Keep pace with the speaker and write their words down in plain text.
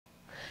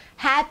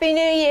Happy New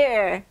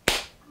Year!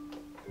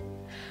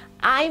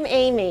 I'm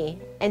Amy,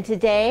 and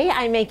today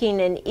I'm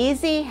making an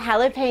easy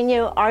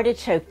jalapeno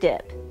artichoke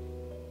dip.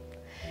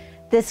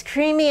 This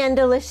creamy and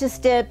delicious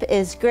dip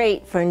is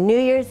great for New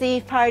Year's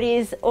Eve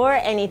parties or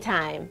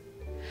anytime.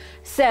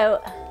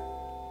 So,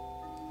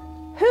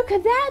 who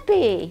could that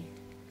be?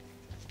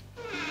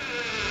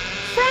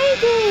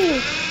 Frankie!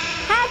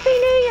 Happy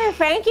New Year,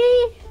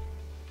 Frankie!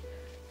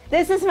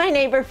 This is my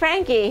neighbor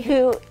Frankie,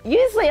 who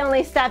usually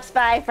only stops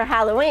by for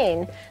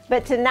Halloween,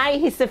 but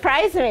tonight he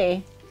surprised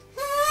me.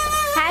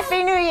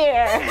 Happy New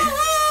Year!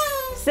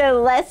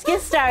 So let's get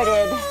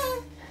started.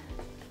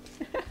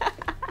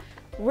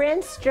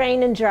 Rinse,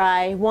 drain, and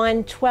dry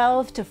 1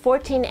 12 to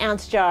 14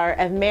 ounce jar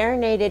of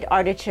marinated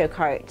artichoke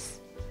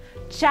hearts.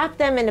 Chop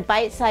them into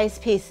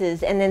bite-sized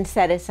pieces and then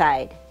set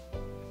aside.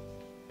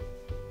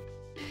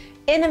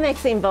 In a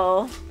mixing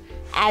bowl,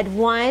 add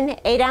 1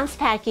 8-ounce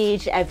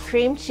package of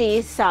cream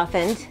cheese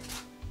softened,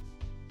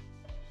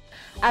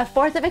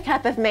 1/4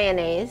 cup of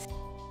mayonnaise,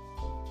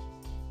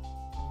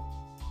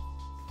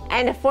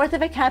 and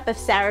 1/4 cup of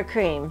sour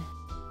cream.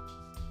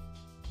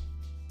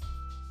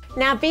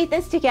 Now beat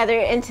this together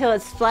until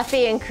it's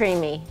fluffy and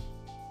creamy.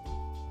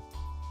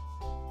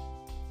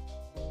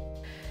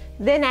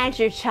 Then add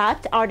your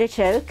chopped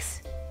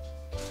artichokes,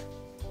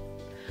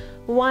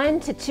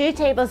 1 to 2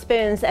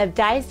 tablespoons of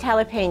diced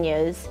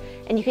jalapeños,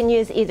 and you can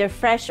use either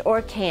fresh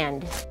or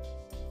canned.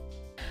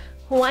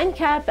 1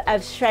 cup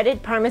of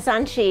shredded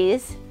Parmesan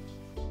cheese,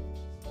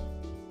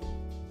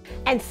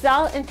 and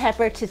salt and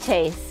pepper to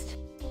taste.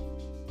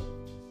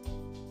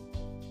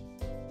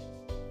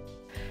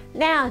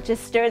 Now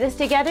just stir this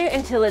together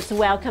until it's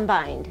well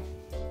combined.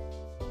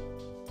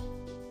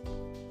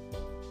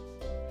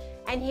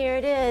 And here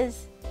it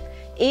is,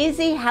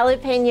 easy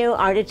jalapeno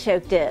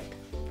artichoke dip.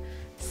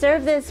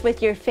 Serve this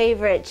with your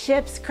favorite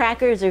chips,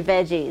 crackers, or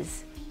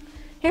veggies.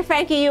 Here,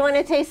 Frankie, you want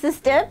to taste this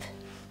dip?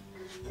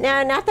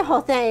 No, not the whole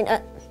thing.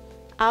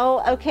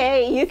 Oh,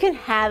 okay, you can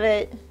have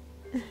it.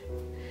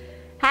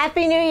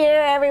 Happy New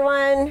Year,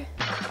 everyone.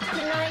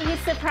 Tonight he's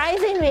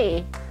surprising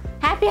me.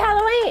 Happy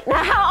Halloween. No,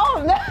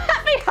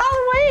 happy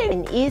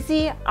Halloween. An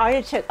easy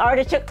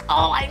artichoke.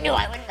 Oh, I knew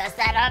I would mess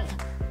that up.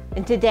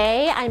 And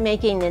today I'm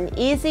making an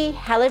easy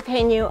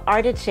jalapeno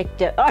artichoke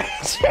dip.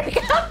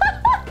 Artichoke.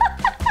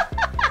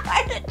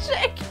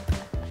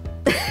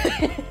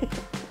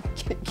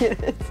 Get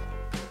it.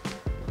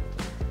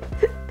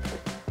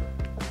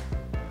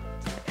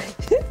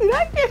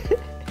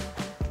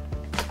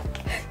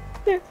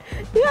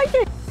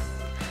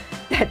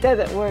 That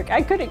doesn't work.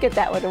 I couldn't get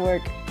that one to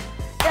work.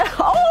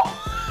 Oh!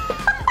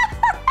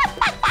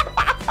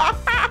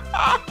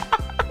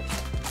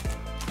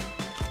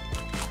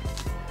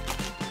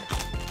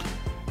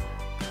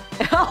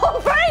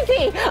 Oh,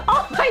 Frankie!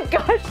 Oh my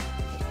gosh!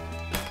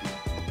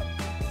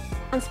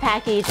 Ounce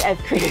package of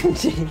cream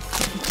cheese.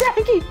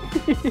 Frankie,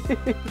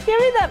 give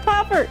me that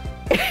popper.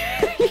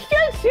 You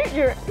gotta shoot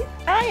your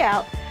eye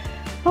out.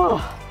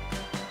 Oh.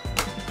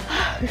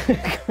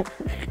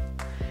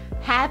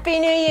 Happy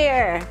New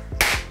Year.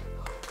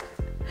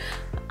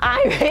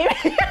 I'm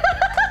Amy.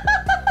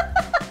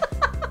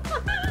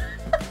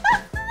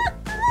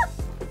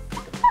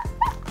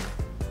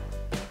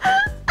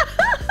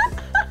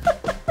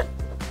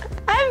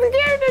 I'm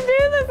scared to do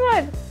this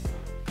one.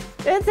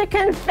 It's a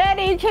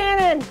confetti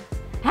cannon.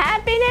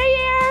 Happy New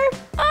Year.